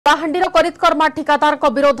कलाहांडीर करितकर्मा ठिकादार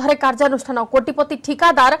विरोध में कार्यानुष्ठान कोटिपति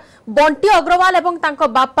ठिकादार बंटी अग्रवाल एवं तांको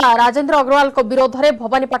बापा राजेंद्र अग्रवाल विरोध में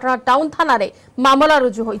भवानीपाटना टाउन थाना रे मामला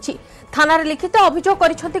रुजु होईछि। थाना लिखित अभियोग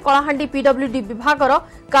करिसेंति कलाहांडी पीडब्ल्यूडी विभागर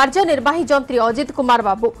कार्यनिर्वाही जंत्री अजित कुमार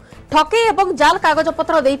बाबू। ठके एवं जाल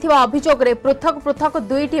कागजपत्र देथिबा अभियोग रे पृथक पृथक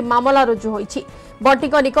दुईटी मामला रुजु होईछि। बंटी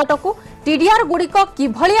निकटकू टीडीआर गुड़िक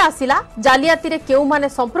किभली आसिला, जालियाती रे केउ माने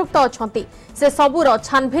संपृक्त अछंती से सबुर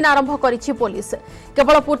छानभिन आरंभ करिछि पुलिस।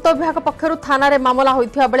 केवल पूर्त विभाग पक्षरु थाना रे मामला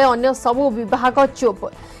होइथिबा बेले अन्य सबु विभाग चुप।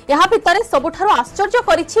 यहाँ भितरे सबुठारु आश्चर्य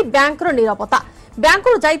करिछि बैंक रो निरपता। बैंक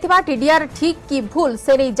रु जाइथिबा टीडीआर ठीक कि भूल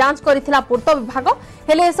से नै जांच करिथिला पूर्त विभाग,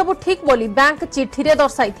 हेले ए सबु ठीक बोली बैंक चिट्ठी रे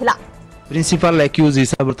दर्शाइथिला। प्रिंसिपल एक्यूज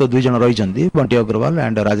हिसाब तो दुई जन रहिजंती, बंटी अग्रवाल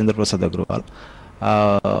एंड राजेंद्र प्रसाद अग्रवाल।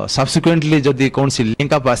 Subsequently जदि कौन सी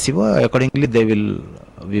link up आसीबो, accordingly they will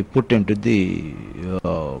be put into the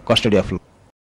custody of law.